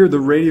 Here the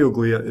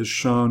radioglia is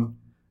shown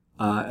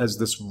as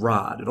this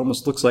rod. It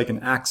almost looks like an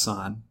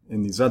axon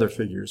in these other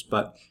figures,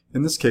 but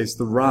in this case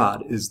the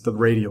rod is the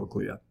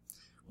radioglia.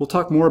 We'll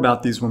talk more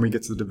about these when we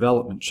get to the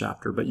development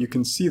chapter, but you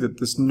can see that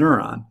this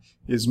neuron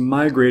is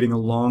migrating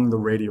along the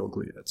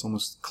radioglia. It's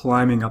almost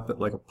climbing up it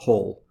like a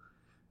pole.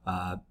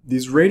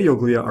 These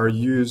radioglia are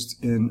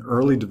used in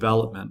early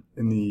development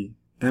in the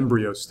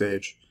embryo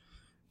stage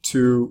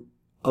to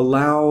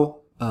allow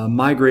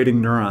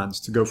migrating neurons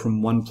to go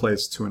from one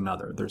place to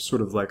another. They're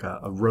sort of like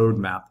a road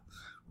map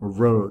or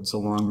roads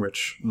along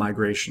which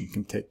migration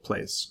can take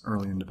place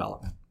early in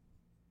development.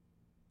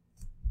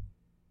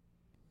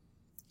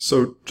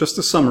 So just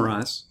to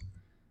summarize,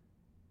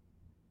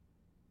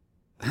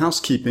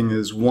 housekeeping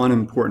is one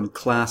important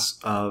class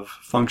of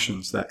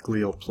functions that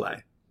glial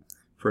play.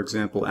 For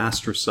example,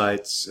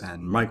 astrocytes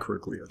and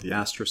microglia. The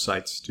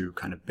astrocytes do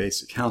kind of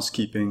basic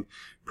housekeeping,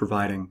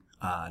 providing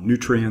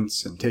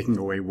nutrients and taking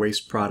away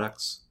waste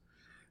products.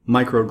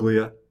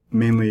 Microglia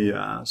mainly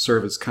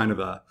serve as kind of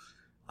a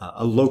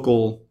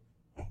local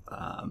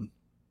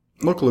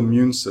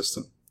immune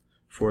system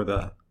for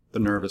the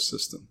nervous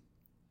system.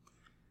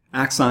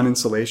 Axon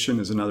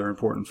insulation is another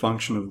important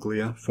function of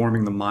glia,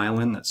 forming the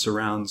myelin that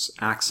surrounds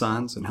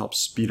axons and helps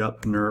speed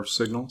up nerve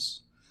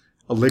signals.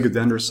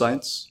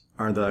 Oligodendrocytes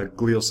are the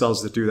glial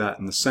cells that do that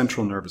in the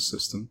central nervous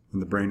system, in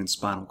the brain and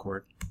spinal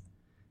cord.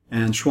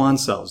 And Schwann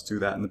cells do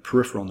that in the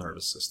peripheral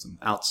nervous system,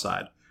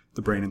 outside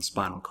the brain and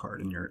spinal cord,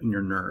 in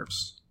your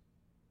nerves.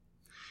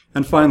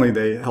 And finally,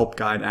 they help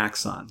guide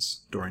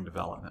axons during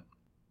development.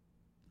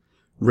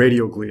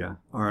 Radioglia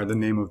are the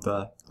name of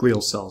the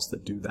glial cells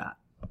that do that.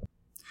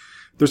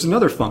 There's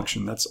another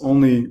function that's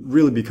only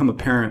really become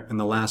apparent in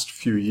the last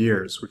few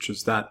years, which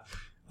is that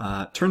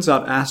turns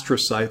out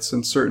astrocytes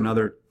and certain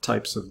other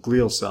types of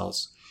glial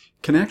cells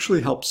can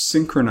actually help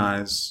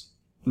synchronize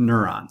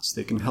neurons.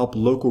 They can help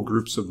local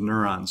groups of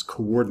neurons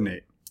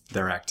coordinate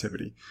their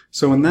activity.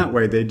 So in that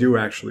way, they do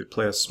actually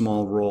play a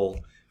small role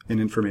in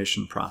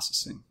information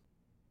processing.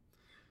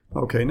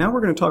 Okay, now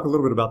we're going to talk a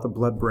little bit about the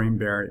blood-brain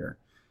barrier.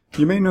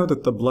 You may know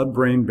that the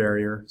blood-brain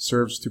barrier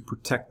serves to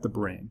protect the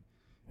brain.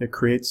 It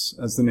creates,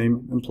 as the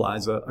name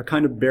implies, a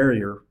kind of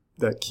barrier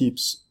that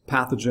keeps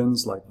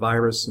pathogens like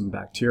virus and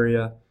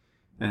bacteria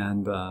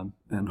and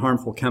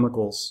harmful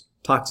chemicals,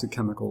 toxic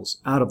chemicals,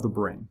 out of the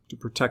brain to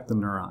protect the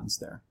neurons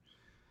there.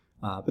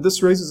 But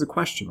this raises a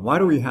question. Why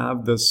do we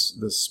have this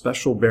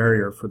special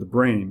barrier for the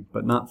brain,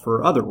 but not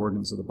for other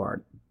organs of the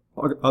body?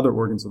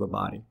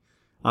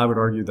 I would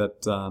argue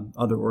that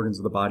other organs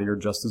of the body are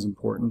just as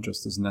important,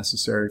 just as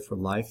necessary for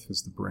life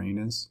as the brain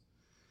is.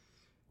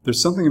 There's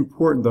something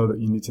important, though, that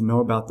you need to know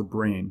about the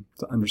brain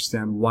to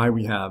understand why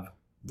we have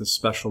this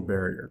special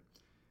barrier.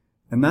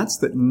 And that's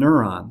that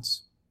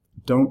neurons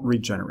don't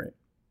regenerate.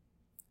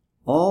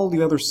 All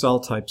the other cell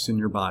types in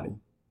your body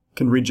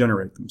can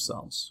regenerate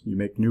themselves. You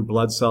make new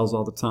blood cells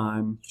all the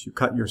time. If you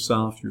cut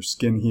yourself, your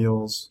skin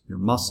heals, your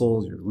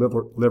muscles, your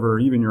liver,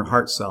 even your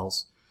heart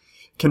cells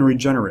can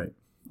regenerate.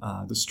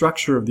 The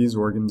structure of these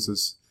organs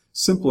is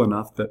simple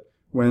enough that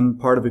when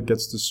part of it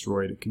gets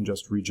destroyed, it can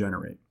just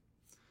regenerate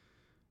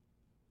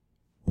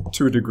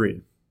to a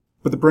degree.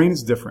 But the brain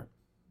is different.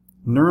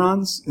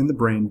 Neurons in the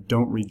brain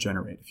don't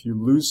regenerate. If you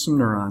lose some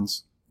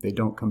neurons, they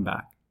don't come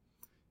back.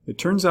 It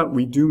turns out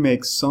we do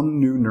make some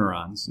new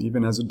neurons,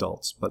 even as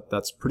adults, but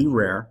that's pretty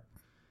rare.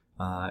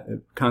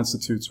 It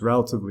constitutes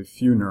relatively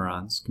few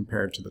neurons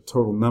compared to the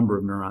total number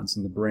of neurons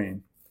in the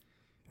brain.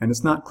 And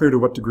it's not clear to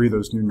what degree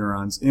those new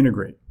neurons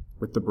integrate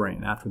with the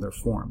brain after they're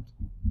formed.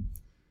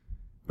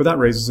 But that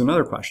raises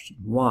another question.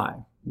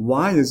 Why?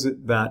 Why is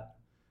it that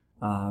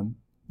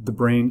the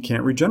brain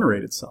can't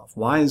regenerate itself?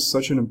 Why is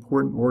such an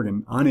important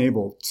organ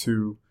unable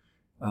to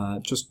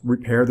just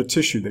repair the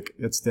tissue that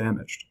gets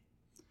damaged?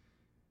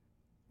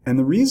 And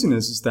the reason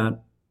is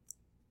that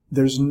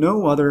there's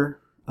no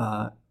other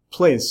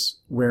place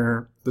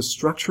where the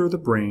structure of the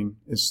brain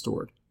is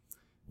stored.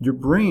 Your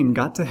brain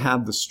got to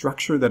have the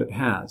structure that it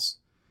has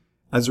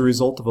as a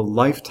result of a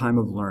lifetime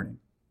of learning.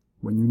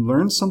 When you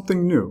learn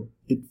something new,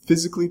 it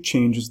physically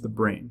changes the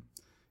brain.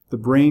 The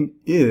brain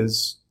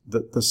is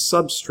the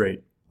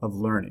substrate of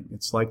learning.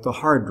 It's like the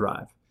hard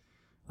drive.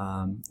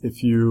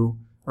 If you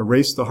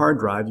erase the hard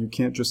drive, you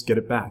can't just get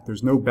it back.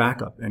 There's no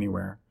backup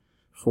anywhere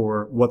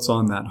for what's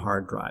on that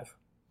hard drive.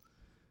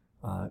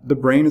 The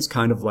brain is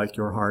kind of like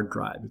your hard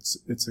drive.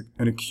 It's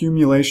an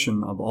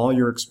accumulation of all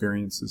your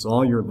experiences,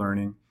 all your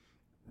learning,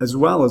 as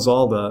well as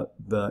all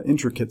the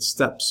intricate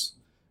steps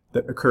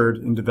that occurred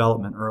in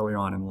development early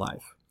on in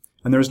life.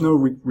 And there's no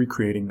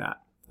recreating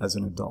that as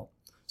an adult.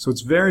 So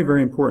it's very,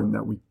 very important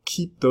that we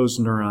keep those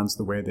neurons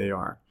the way they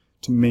are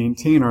to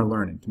maintain our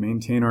learning, to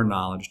maintain our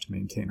knowledge, to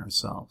maintain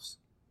ourselves.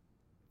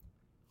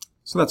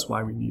 So that's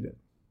why we need it.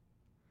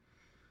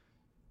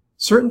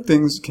 Certain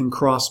things can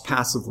cross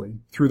passively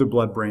through the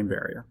blood-brain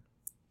barrier.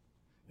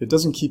 It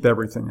doesn't keep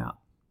everything out.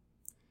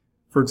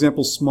 For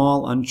example,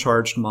 small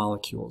uncharged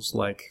molecules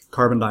like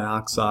carbon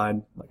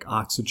dioxide, like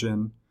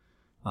oxygen,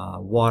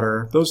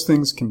 water, those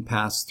things can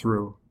pass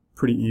through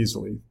pretty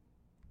easily.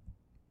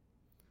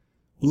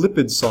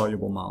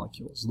 Lipid-soluble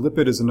molecules.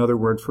 Lipid is another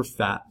word for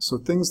fat, so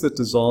things that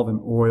dissolve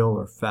in oil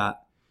or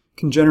fat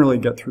can generally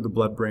get through the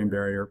blood-brain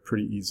barrier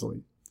pretty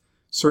easily.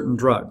 Certain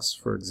drugs,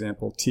 for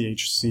example,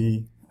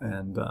 THC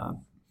and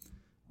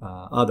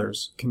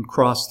others, can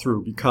cross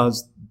through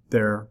because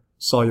they're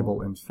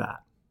soluble in fat.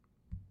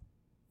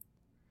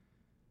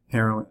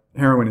 Heroin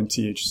and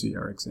THC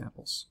are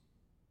examples.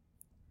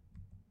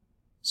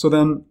 So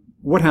then,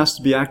 what has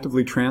to be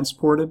actively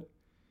transported?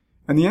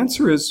 And the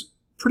answer is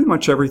pretty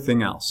much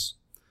everything else.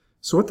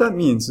 So what that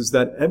means is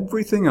that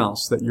everything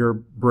else that your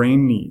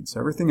brain needs,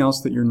 everything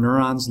else that your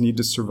neurons need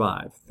to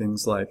survive,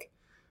 things like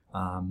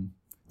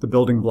the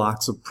building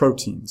blocks of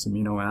proteins,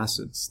 amino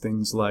acids,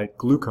 things like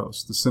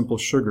glucose, the simple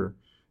sugar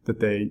that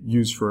they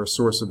use for a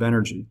source of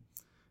energy,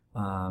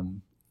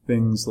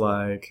 things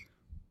like,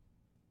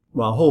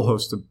 well, a whole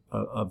host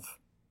of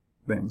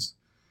things,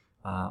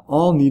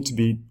 all need to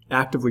be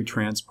actively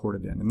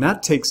transported in. And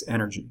that takes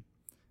energy.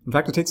 In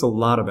fact, it takes a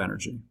lot of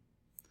energy.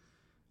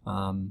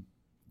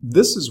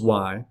 This is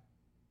why,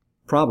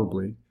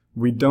 probably,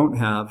 we don't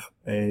have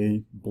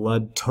a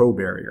blood-toe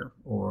barrier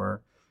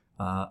or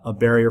a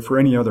barrier for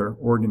any other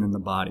organ in the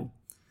body.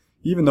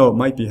 Even though it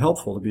might be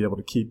helpful to be able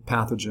to keep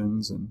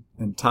pathogens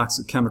and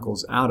toxic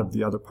chemicals out of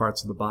the other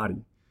parts of the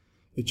body,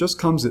 it just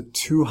comes at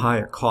too high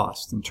a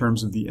cost in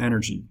terms of the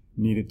energy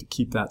needed to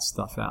keep that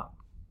stuff out.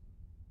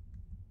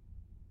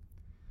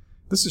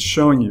 This is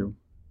showing you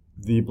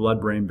the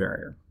blood-brain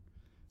barrier.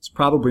 It's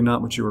probably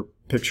not what you were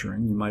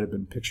picturing. You might have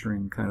been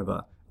picturing kind of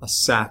a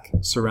sac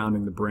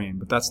surrounding the brain,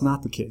 but that's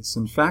not the case.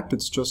 In fact,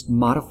 it's just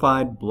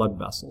modified blood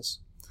vessels.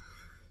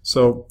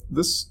 So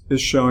this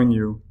is showing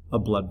you a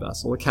blood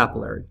vessel, a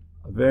capillary,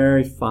 a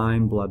very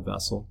fine blood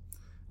vessel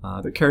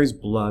that carries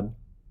blood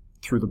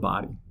through the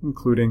body,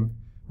 including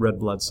red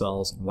blood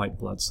cells and white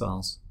blood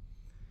cells.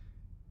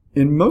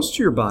 In most of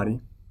your body,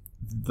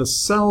 the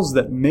cells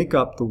that make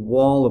up the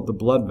wall of the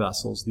blood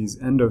vessels, these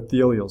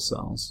endothelial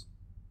cells,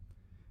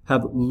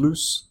 have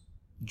loose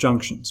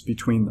junctions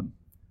between them.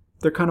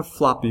 They're kind of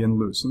floppy and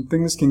loose, and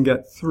things can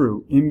get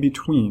through in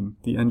between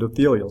the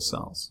endothelial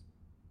cells.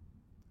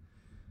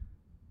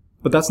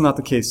 But that's not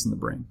the case in the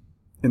brain.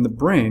 In the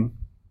brain,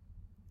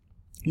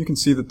 you can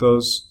see that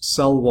those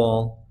cell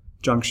wall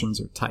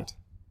junctions are tight.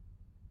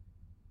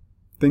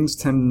 Things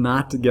tend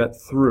not to get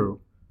through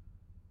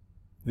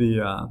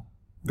the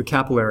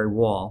capillary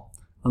wall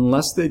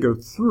unless they go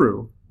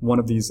through one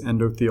of these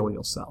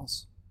endothelial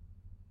cells.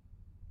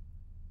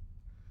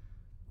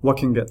 What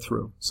can get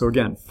through? So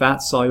again,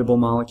 fat-soluble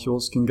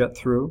molecules can get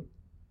through.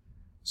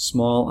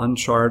 Small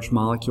uncharged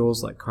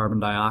molecules like carbon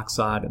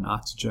dioxide and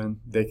oxygen,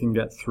 they can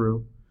get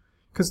through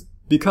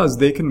because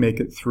they can make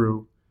it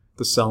through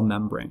the cell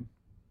membrane,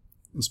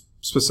 and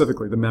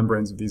specifically the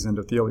membranes of these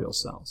endothelial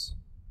cells.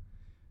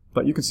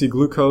 But you can see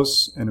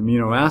glucose and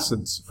amino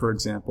acids, for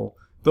example,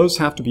 those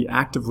have to be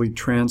actively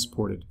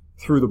transported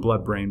through the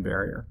blood-brain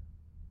barrier.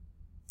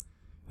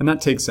 And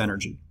that takes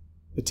energy.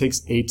 It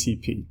takes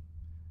ATP.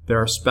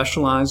 There are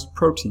specialized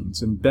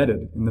proteins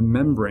embedded in the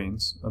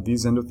membranes of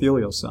these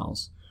endothelial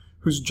cells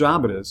whose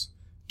job it is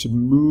to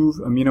move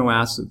amino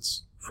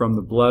acids from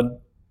the blood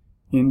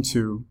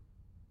into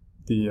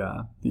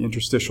the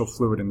interstitial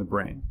fluid in the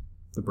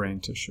brain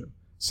tissue.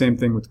 Same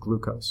thing with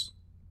glucose.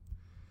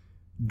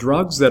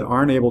 Drugs that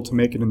aren't able to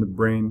make it in the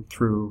brain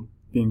through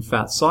being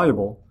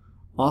fat-soluble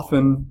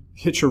often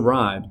hitch a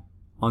ride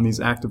on these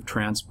active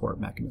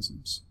transport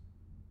mechanisms.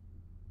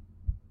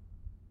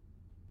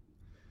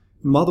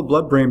 And while the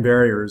blood-brain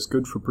barrier is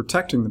good for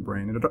protecting the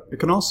brain, it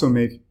can also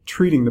make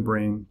treating the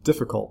brain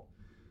difficult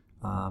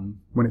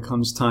when it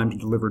comes time to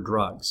deliver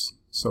drugs.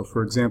 So,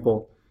 for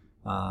example,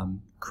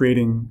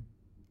 creating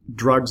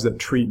drugs that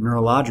treat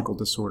neurological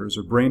disorders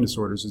or brain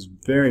disorders is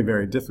very,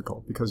 very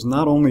difficult because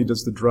not only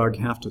does the drug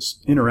have to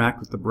interact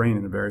with the brain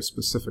in a very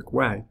specific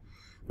way,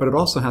 but it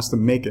also has to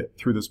make it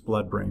through this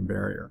blood-brain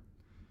barrier.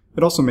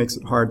 It also makes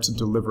it hard to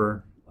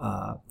deliver,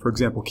 for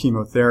example,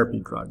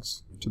 chemotherapy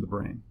drugs to the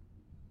brain.